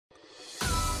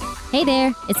Hey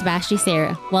there, it's Vashti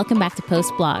Sarah. Welcome back to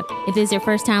Post Blog. If this is your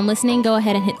first time listening, go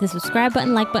ahead and hit the subscribe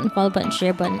button, like button, follow button,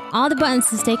 share button, all the buttons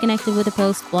to stay connected with the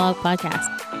Post Blog podcast.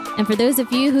 And for those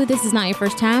of you who this is not your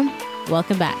first time,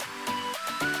 welcome back.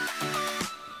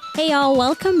 Hey y'all,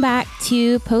 welcome back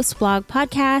to Post Blog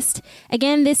Podcast.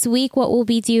 Again, this week what we'll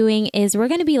be doing is we're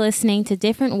going to be listening to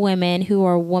different women who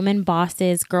are woman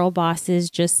bosses, girl bosses,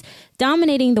 just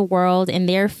dominating the world in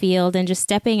their field and just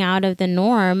stepping out of the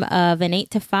norm of an 8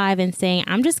 to 5 and saying,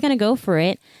 I'm just going to go for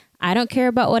it. I don't care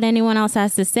about what anyone else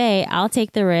has to say. I'll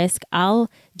take the risk. I'll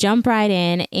jump right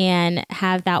in and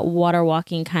have that water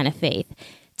walking kind of faith.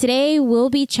 Today,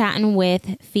 we'll be chatting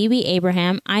with Phoebe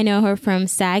Abraham. I know her from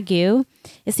SAGU.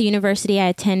 It's the university I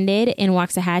attended in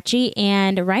Waxahachie.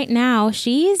 And right now,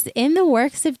 she's in the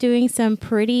works of doing some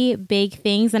pretty big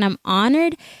things. And I'm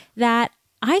honored that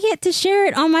I get to share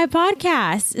it on my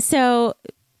podcast. So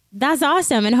that's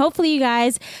awesome. And hopefully you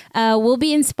guys will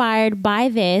be inspired by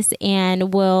this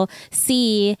and will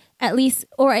see at least,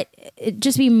 or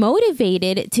just be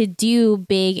motivated to do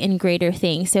big and greater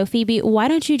things. So Phoebe, why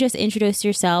don't you just introduce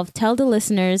yourself, tell the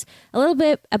listeners a little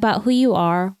bit about who you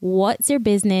are, what's your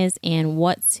business, and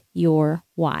what's your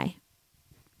why?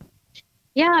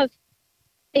 Yeah,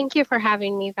 thank you for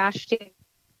having me, Vashti.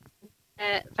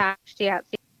 Vashti at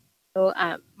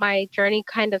SAGU. My journey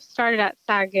kind of started at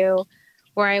SAGU,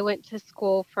 where I went to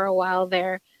school for a while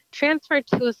there, transferred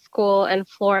to a school in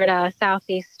Florida,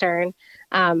 Southeastern.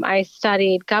 I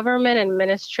studied government and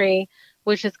ministry,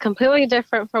 which is completely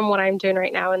different from what I'm doing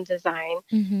right now in design.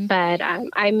 Mm-hmm. But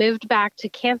I moved back to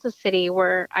Kansas City,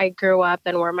 where I grew up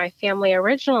and where my family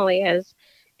originally is.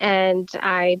 And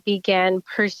I began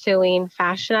pursuing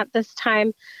fashion at this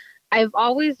time. I've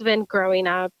always been growing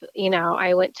up,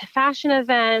 I went to fashion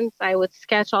events. I would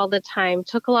sketch all the time,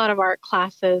 took a lot of art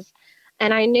classes.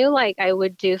 And I knew I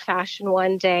would do fashion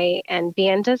one day and be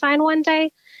in design one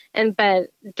day.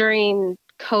 But during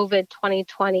COVID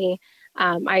 2020,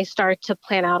 I started to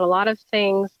plan out a lot of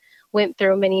things, went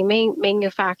through many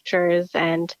manufacturers,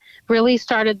 and really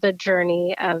started the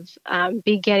journey of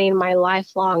beginning my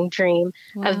lifelong dream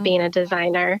of being a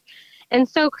designer. And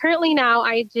so currently now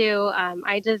I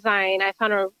design. I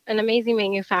found an amazing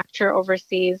manufacturer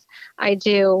overseas. I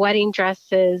do wedding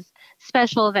dresses,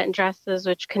 special event dresses,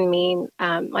 which can mean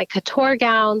couture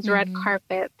gowns, mm-hmm. red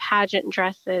carpet, pageant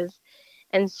dresses.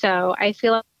 And so I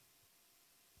feel like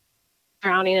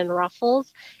drowning in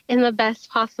ruffles in the best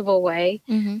possible way.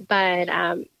 Mm-hmm.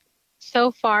 But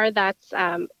so far that's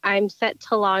I'm set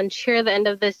to launch here at the end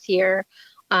of this year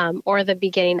or the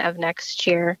beginning of next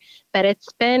year. But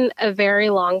it's been a very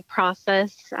long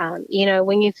process.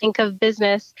 When you think of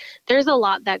business, there's a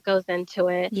lot that goes into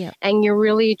it. Yeah. And you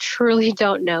really, truly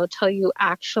don't know till you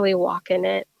actually walk in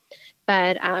it.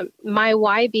 But my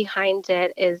why behind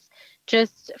it is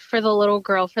just for the little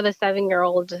girl, for the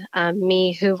 7-year-old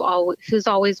me who's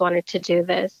always wanted to do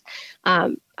this.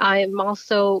 I'm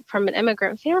also from an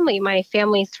immigrant family. My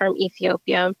family's from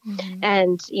Ethiopia. Mm-hmm.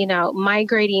 And,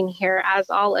 migrating here, as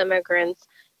all immigrants,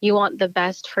 you want the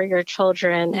best for your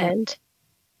children. Mm-hmm. And,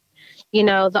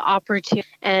 the opportunity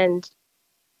and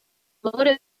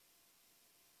motivated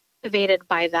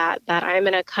by that I'm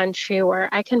in a country where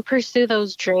I can pursue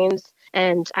those dreams.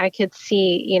 And I could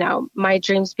see, my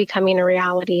dreams becoming a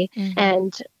reality. Mm-hmm.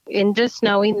 And in just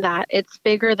knowing that it's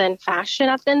bigger than fashion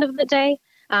at the end of the day.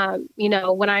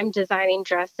 When I'm designing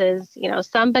dresses,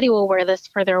 somebody will wear this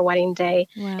for their wedding day.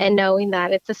 Wow. And knowing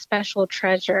that it's a special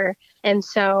treasure. And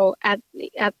so at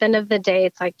the end of the day,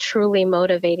 it's truly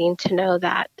motivating to know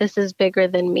that this is bigger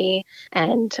than me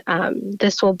and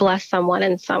this will bless someone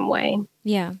in some way.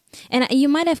 Yeah. And you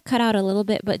might have cut out a little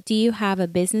bit, but do you have a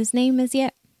business name as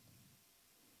yet?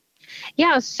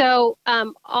 Yeah, so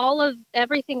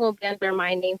everything will be under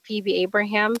my name, Phoebe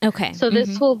Abraham. Okay. So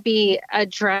this will be a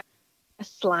dress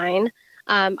line.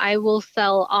 I will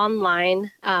sell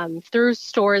online through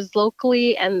stores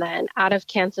locally and then out of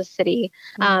Kansas City.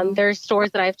 There's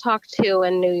stores that I've talked to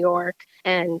in New York,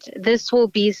 and this will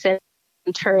be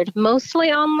centered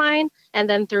mostly online and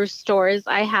then through stores.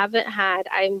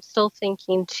 I'm still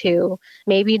thinking to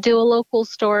maybe do a local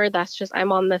store.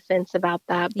 I'm on the fence about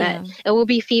that, but It will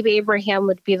be Phoebe Abraham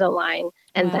would be the line.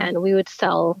 And then we would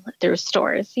sell through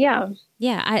stores. Yeah.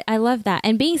 Yeah, I love that.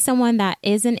 And being someone that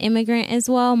is an immigrant as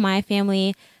well, my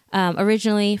family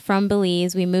originally from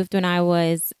Belize, we moved when I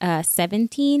was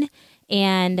 17.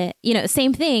 And,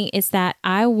 same thing is that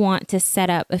I want to set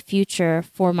up a future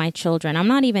for my children. I'm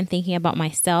not even thinking about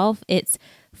myself. It's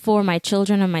for my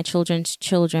children and my children's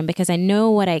children, because I know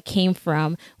what I came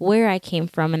from, where I came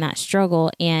from in that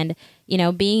struggle. And,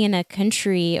 being in a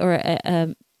country or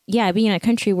a being in a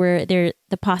country where the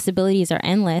possibilities are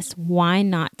endless, why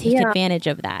not take advantage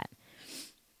of that?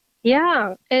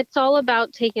 Yeah, it's all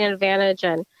about taking advantage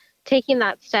and taking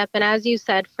that step. And as you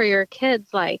said, for your kids,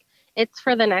 like it's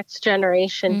for the next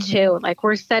generation too. Like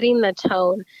we're setting the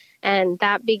tone, and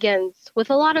that begins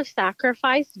with a lot of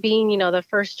sacrifice being, the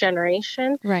first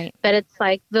generation. Right. But it's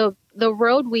like the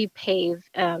road we pave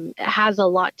has a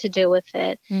lot to do with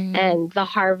it. And the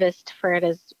harvest for it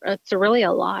it's really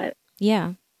a lot.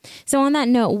 Yeah. So on that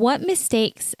note, what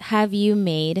mistakes have you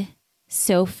made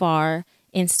so far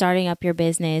in starting up your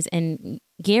business and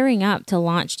gearing up to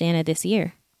launch Dana this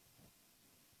year?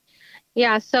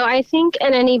 Yeah, so I think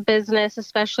in any business,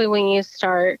 especially when you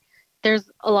start,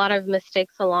 there's a lot of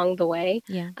mistakes along the way.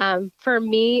 Yeah. For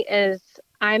me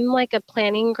I'm like a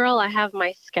planning girl. I have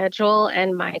my schedule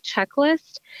and my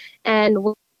checklist, and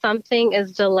when something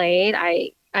is delayed,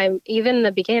 I'm even in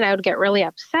the beginning, I would get really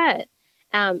upset.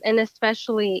 And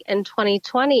especially in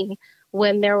 2020,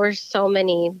 when there were so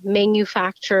many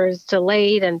manufacturers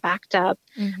delayed and backed up.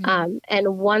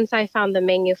 And once I found the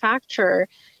manufacturer,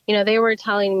 they were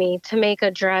telling me to make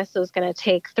a dress, it was going to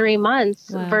take 3 months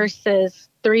versus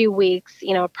 3 weeks,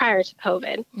 prior to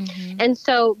COVID. And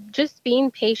so just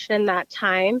being patient in that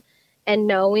time and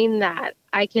knowing that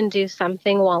I can do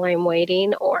something while I'm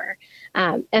waiting, or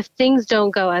if things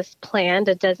don't go as planned,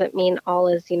 it doesn't mean all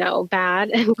is, bad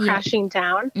and crashing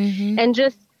down. And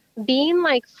just being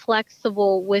like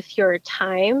flexible with your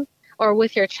time or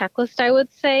with your checklist, I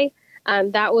would say,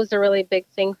 that was a really big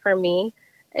thing for me,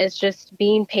 is just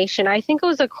being patient. I think it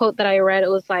was a quote that I read. It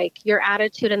was like, your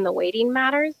attitude in the waiting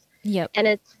matters. Yep. And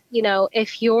it's,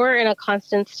 if you're in a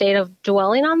constant state of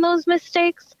dwelling on those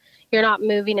mistakes, you're not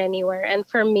moving anywhere. And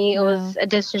for me, it was a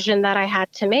decision that I had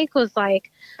to make, was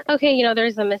like, okay,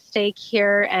 there's a mistake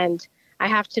here and I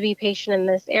have to be patient in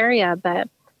this area, but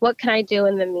what can I do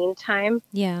in the meantime?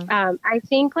 Yeah. I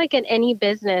think like in any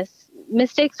business,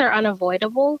 mistakes are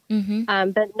unavoidable,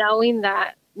 but knowing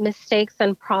that mistakes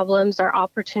and problems are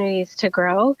opportunities to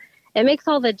grow, it makes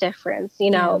all the difference.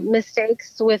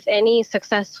 Mistakes with any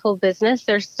successful business,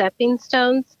 they're stepping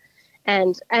stones.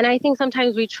 And I think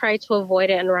sometimes we try to avoid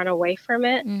it and run away from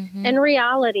it. In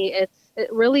reality, it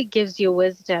really gives you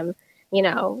wisdom,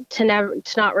 to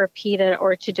not repeat it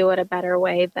or to do it a better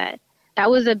way. But that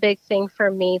was a big thing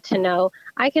for me to know.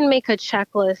 I can make a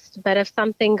checklist, but if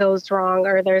something goes wrong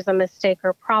or there's a mistake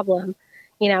or problem,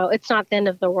 it's not the end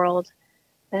of the world.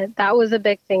 That was a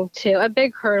big thing too, a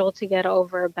big hurdle to get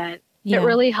over, but it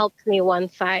really helped me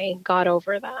once I got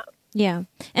over that. Yeah.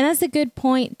 And that's a good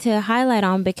point to highlight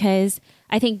on, because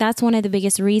I think that's one of the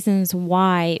biggest reasons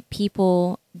why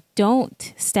people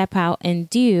don't step out and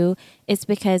do. It's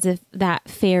because of that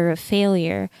fear of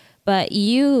failure. But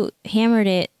you hammered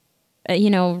it,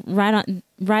 you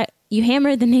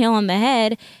hammered the nail on the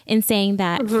head in saying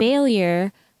that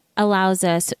failure allows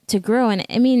us to grow. And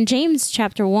I mean, James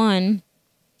 1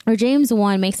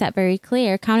 makes that very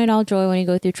clear. Count it all joy when you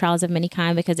go through trials of many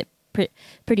kind, because it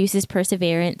produces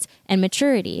perseverance and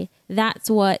maturity. That's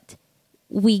what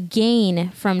we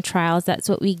gain from trials. That's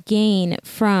what we gain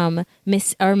from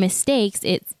our mistakes.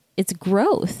 It's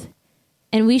growth,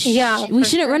 and we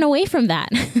shouldn't run away from that.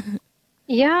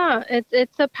 Yeah,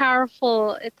 it's a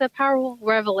powerful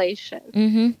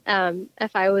revelation.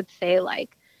 If I would say,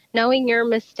 like, knowing your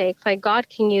mistakes, like God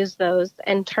can use those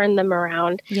and turn them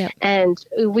around. Yep. And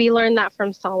we learned that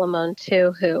from Solomon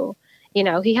too, who,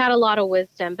 he had a lot of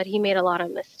wisdom, but he made a lot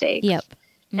of mistakes. Yep.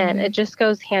 And it just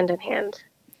goes hand in hand.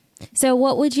 So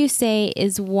what would you say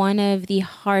is one of the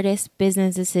hardest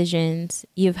business decisions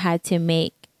you've had to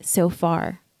make so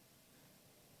far?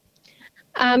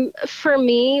 For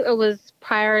me, it was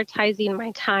prioritizing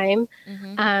my time.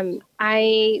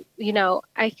 I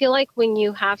feel like when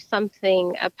you have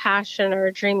something, a passion or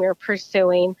a dream you're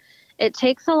pursuing, it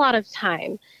takes a lot of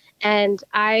time. And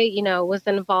I, was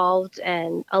involved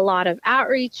in a lot of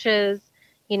outreaches,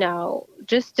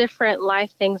 just different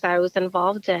life things I was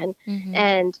involved in.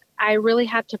 And I really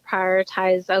had to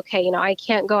prioritize, okay, I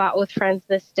can't go out with friends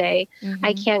this day.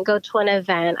 I can't go to an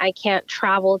event. I can't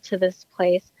travel to this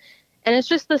place. And it's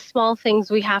just the small things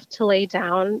we have to lay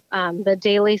down, the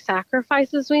daily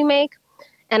sacrifices we make.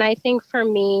 And I think for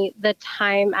me, the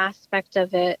time aspect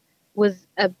of it was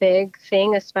a big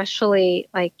thing, especially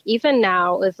like even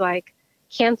now is like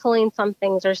canceling some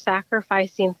things or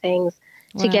sacrificing things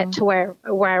to get to where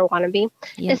I want to be.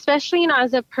 Yeah. Especially,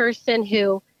 as a person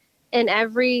who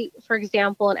for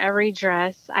example, in every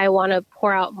dress, I want to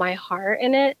pour out my heart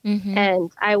in it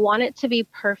and I want it to be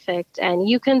perfect. And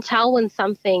you can tell when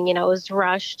something, is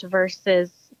rushed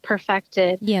versus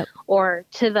perfected or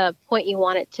to the point you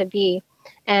want it to be.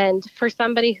 And for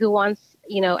somebody who wants,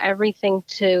 everything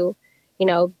to,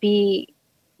 be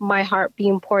my heart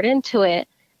being poured into it,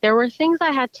 there were things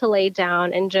I had to lay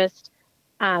down and just,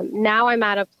 now I'm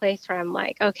at a place where I'm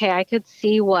like, okay, I could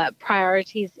see what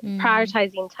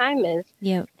prioritizing time is.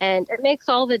 Yep. And it makes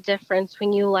all the difference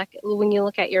when you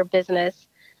look at your business,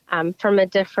 from a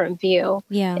different view.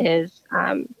 Yeah. Is,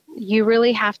 you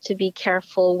really have to be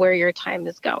careful where your time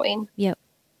is going. Yep.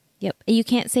 You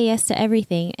can't say yes to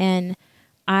everything. And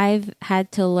I've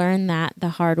had to learn that the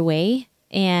hard way,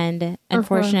 and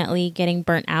unfortunately getting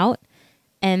burnt out.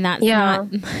 And that's not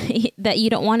that you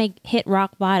don't want to hit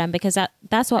rock bottom, because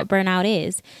that's what burnout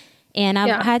is. And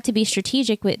I've had to be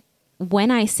strategic with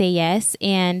when I say yes,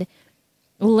 and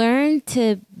learn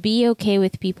to be okay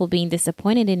with people being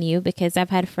disappointed in you, because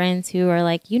I've had friends who are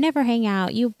like, you never hang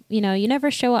out, you never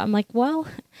show up. I'm like, well,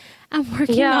 I'm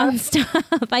working on stuff.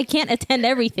 I can't attend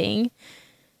everything.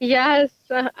 Yes,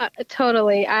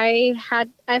 totally. I've had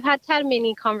to have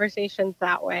many conversations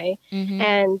that way.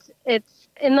 And it's,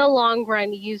 in the long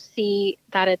run, you see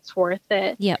that it's worth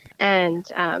it. Yep. And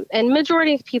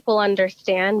majority of people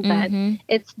understand, but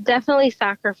it's definitely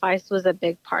sacrifice was a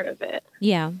big part of it.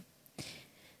 Yeah.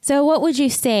 So what would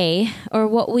you say, or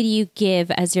what would you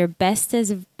give as your best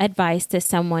advice to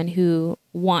someone who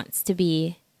wants to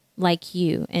be like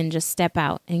you and just step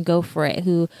out and go for it,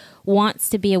 who wants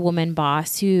to be a woman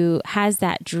boss, who has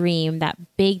that dream, that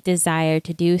big desire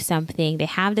to do something? They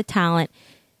have the talent,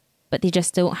 but they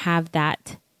just don't have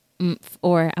that oomph,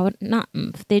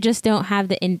 they just don't have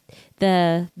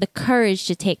the courage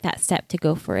to take that step to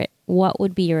go for it. What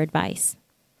would be your advice?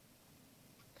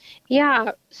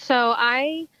 Yeah, so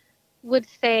I would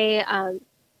say,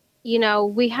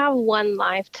 we have one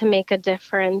life to make a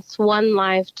difference, one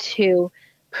life to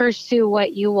pursue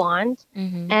what you want.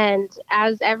 And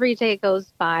as every day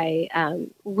goes by,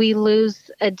 we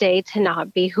lose a day to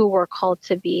not be who we're called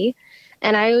to be.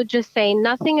 And I would just say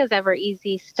nothing is ever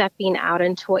easy stepping out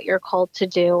into what you're called to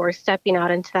do, or stepping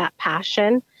out into that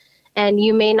passion. And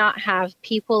you may not have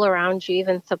people around you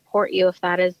even support you if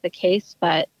that is the case,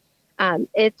 but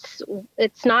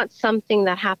it's not something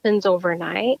that happens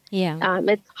overnight. Yeah.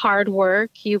 It's hard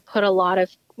work. You put a lot of,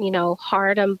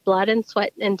 heart and blood and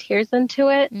sweat and tears into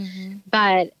it.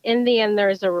 But in the end,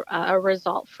 there's a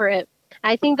result for it.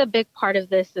 I think the big part of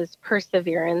this is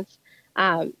perseverance.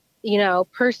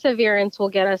 Perseverance will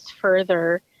get us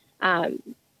further,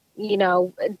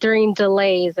 during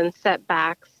delays and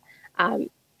setbacks. And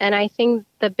I think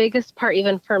the biggest part,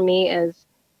 even for me, is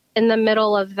in the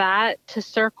middle of that, to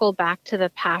circle back to the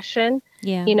passion,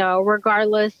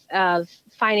 regardless of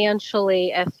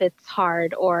financially, if it's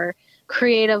hard, or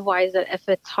creative wise, if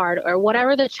it's hard, or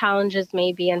whatever the challenges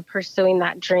may be in pursuing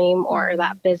that dream or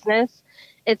that business,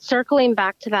 it's circling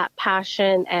back to that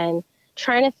passion and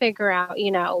trying to figure out,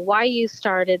 why you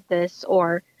started this,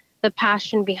 or the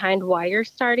passion behind why you're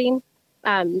starting.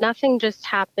 Nothing just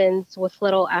happens with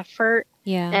little effort.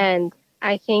 Yeah. And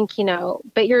I think,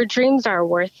 but your dreams are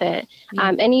worth it.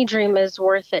 Yeah. Any dream is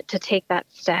worth it to take that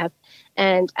step.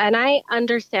 And I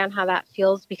understand how that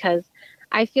feels, because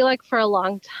I feel like for a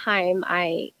long time,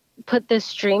 I put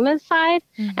this dream aside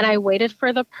and I waited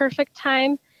for the perfect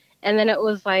time. And then it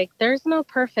was like, there's no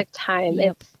perfect time.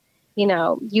 Yep. It's,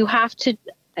 you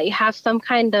have some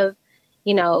kind of,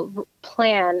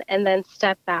 plan, and then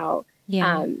step out.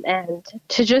 Yeah. And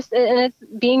it's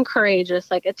being courageous.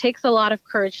 Like, it takes a lot of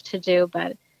courage to do,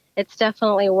 but it's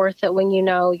definitely worth it when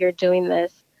you're doing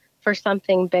this for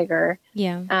something bigger.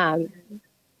 Yeah.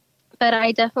 But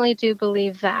I definitely do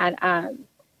believe that,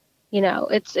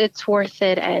 it's worth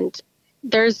it. And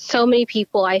there's so many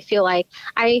people. I feel like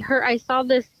I saw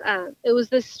this, it was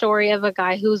this story of a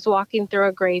guy who was walking through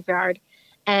a graveyard,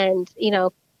 and,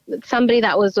 somebody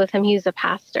that was with him, he's a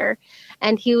pastor,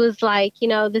 and he was like,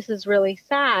 this is really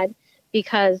sad,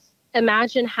 because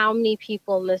imagine how many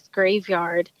people in this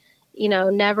graveyard,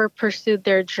 never pursued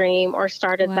their dream or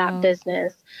started that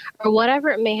business or whatever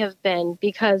it may have been,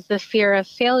 because the fear of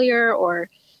failure or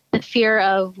the fear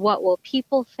of what will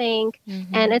people think.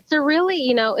 And it's a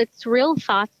really, it's real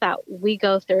thoughts that we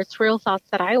go through. It's real thoughts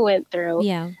that I went through.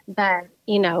 Yeah. That,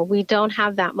 we don't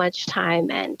have that much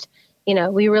time, and,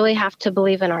 we really have to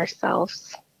believe in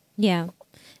ourselves. Yeah.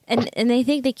 And I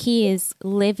think the key is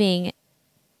living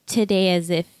today as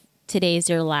if today is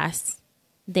your last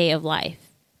day of life.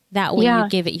 That way you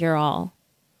give it your all.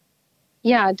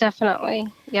 Yeah, definitely.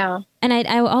 Yeah. And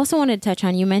I also wanted to touch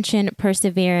on, you mentioned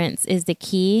perseverance is the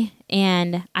key.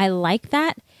 And I like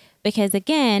that, because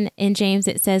again, in James,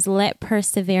 it says, let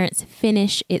perseverance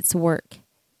finish its work.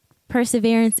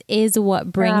 Perseverance is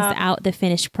what brings Yeah. out the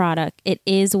finished product. It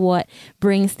is what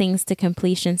brings things to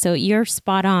completion. So you're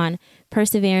spot on.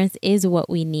 Perseverance is what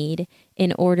we need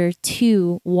in order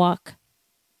to walk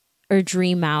or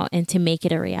dream out and to make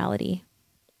it a reality.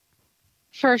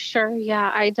 For sure.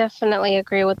 Yeah, I definitely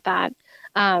agree with that.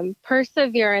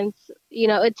 Perseverance,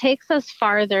 it takes us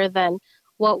farther than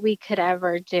what we could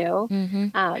ever do.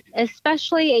 Mm-hmm.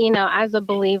 Especially, as a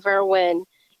believer, when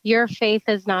your faith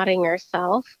is not in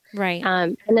yourself. Right.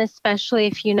 And especially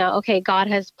if okay, God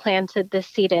has planted this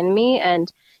seed in me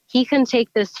and he can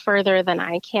take this further than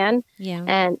I can. Yeah.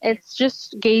 And it's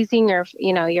just gazing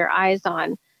your eyes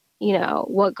on,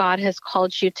 what God has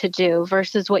called you to do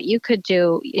versus what you could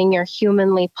do in your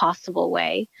humanly possible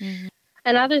way. Mm-hmm.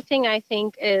 Another thing I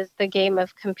think is the game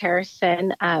of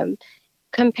comparison.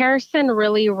 Comparison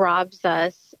really robs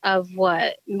us of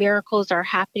what miracles are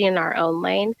happening in our own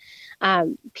lane.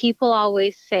 People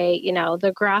always say,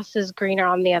 the grass is greener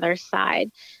on the other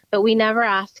side, but we never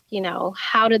ask,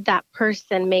 how did that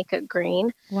person make it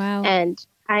green? Wow. And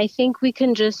I think we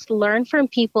can just learn from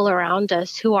people around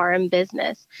us who are in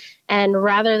business, and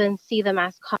rather than see them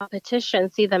as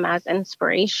competition, see them as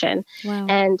inspiration. Wow.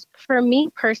 And for me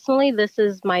personally, this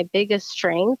is my biggest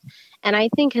strength, and I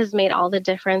think has made all the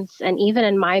difference. And even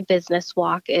in my business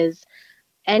walk is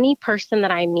any person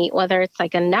that I meet, whether it's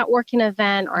like a networking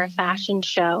event or a fashion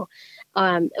show,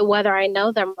 whether I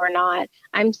know them or not,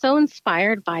 I'm so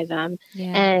inspired by them.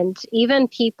 Yeah. And even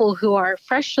people who are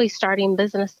freshly starting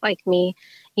business like me,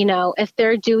 if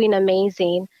they're doing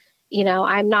amazing,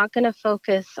 I'm not going to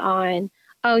focus on,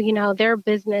 their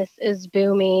business is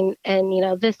booming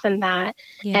and, this and that.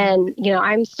 Yeah. And,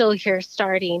 I'm still here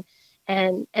starting.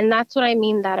 And that's what I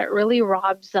mean, that it really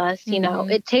robs us.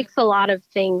 It takes a lot of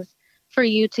things for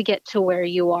you to get to where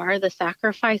you are, the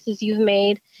sacrifices you've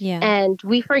made. Yeah. And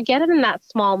we forget it in that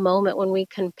small moment when we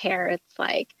compare. It's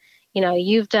like,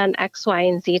 you've done X, Y,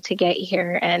 and Z to get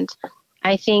here. And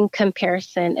I think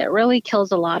comparison, it really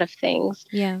kills a lot of things.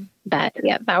 Yeah. But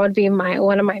yeah, that would be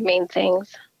one of my main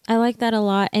things. I like that a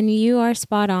lot. And you are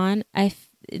spot on.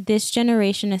 This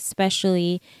generation,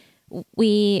 especially,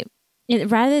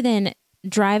 rather than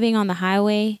driving on the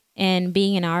highway and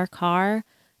being in our car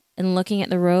and looking at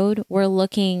the road, we're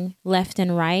looking left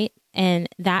and right. And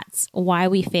that's why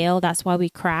we fail. That's why we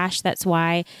crash. That's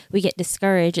why we get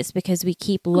discouraged. It's because we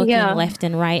keep looking left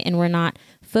and right and we're not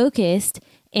focused.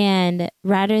 And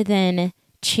rather than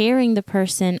cheering the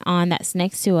person on that's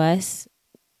next to us,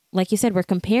 like you said, we're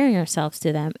comparing ourselves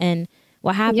to them. And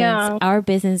what happens? Yeah. Our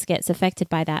business gets affected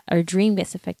by that. Our dream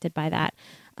gets affected by that.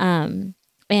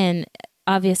 And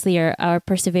obviously our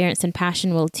perseverance and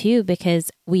passion will too,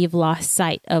 because we've lost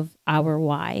sight of our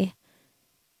why.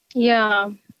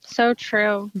 Yeah, so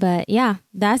true. But yeah,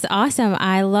 that's awesome.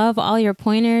 I love all your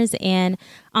pointers, and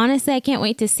honestly, I can't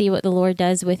wait to see what the Lord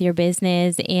does with your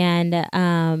business. And,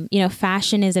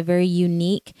 fashion is a very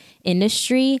unique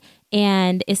industry,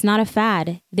 and it's not a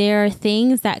fad. There are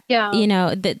things that,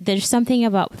 there's something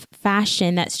about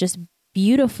fashion that's just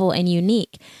beautiful and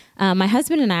unique. My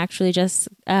husband and I actually just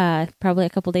probably a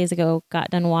couple days ago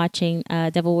got done watching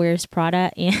Devil Wears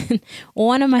Prada, and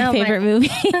one of my favorite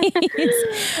movies.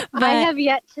 But I have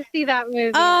yet to see that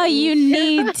movie. Oh, you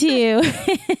need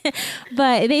to.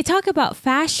 But they talk about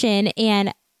fashion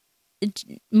and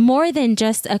more than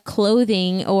just a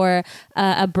clothing or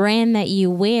a brand that you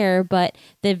wear, but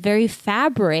the very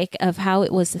fabric of how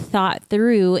it was thought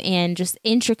through and just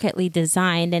intricately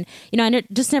designed. And, I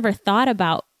just never thought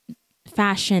about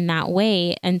fashion that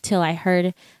way until I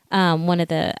heard one of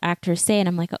the actors say it. And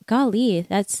I'm like, oh, golly,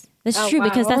 that's true. Wow.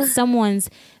 Because that's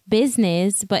someone's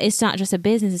business, but it's not just a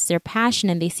business, it's their passion,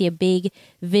 and they see a big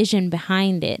vision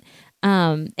behind it.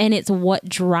 And it's what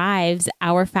drives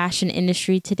our fashion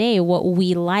industry today, what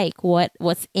we like,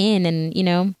 what's in,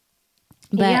 and,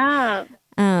 but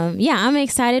I'm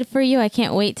excited for you. I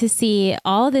can't wait to see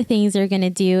all the things they're going to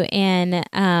do, and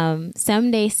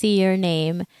someday see your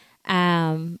name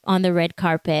on the red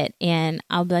carpet, and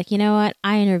I'll be like, you know what?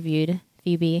 I interviewed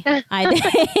Phoebe. I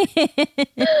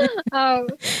did. Oh,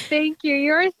 thank you.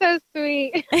 You're so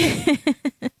sweet.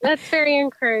 That's very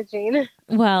encouraging.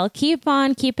 Well, keep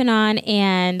on keeping on,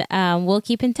 and we'll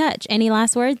keep in touch. Any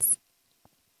last words?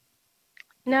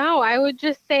 No, I would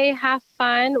just say have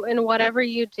fun in whatever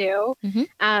you do.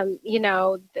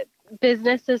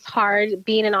 Business is hard.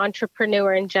 Being an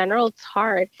entrepreneur in general, it's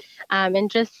hard. And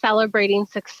just celebrating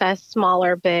success, small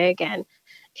or big, and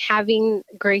having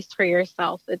grace for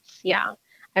yourself.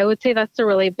 I would say that's a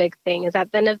really big thing, is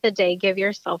at the end of the day, give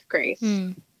yourself grace.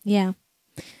 Yeah.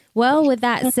 Well, with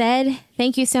that said,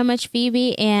 thank you so much,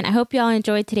 Phoebe. And I hope y'all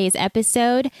enjoyed today's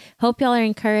episode. Hope y'all are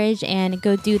encouraged and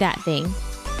go do that thing.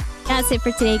 That's it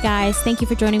for today, guys. Thank you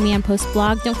for joining me on Post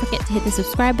Blog. Don't forget to hit the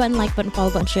subscribe button, like button,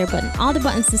 follow button, share button, all the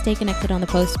buttons to stay connected on the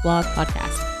Post Blog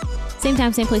podcast. Same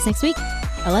time, same place next week.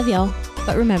 I love y'all.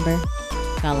 But remember,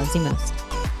 God loves you most.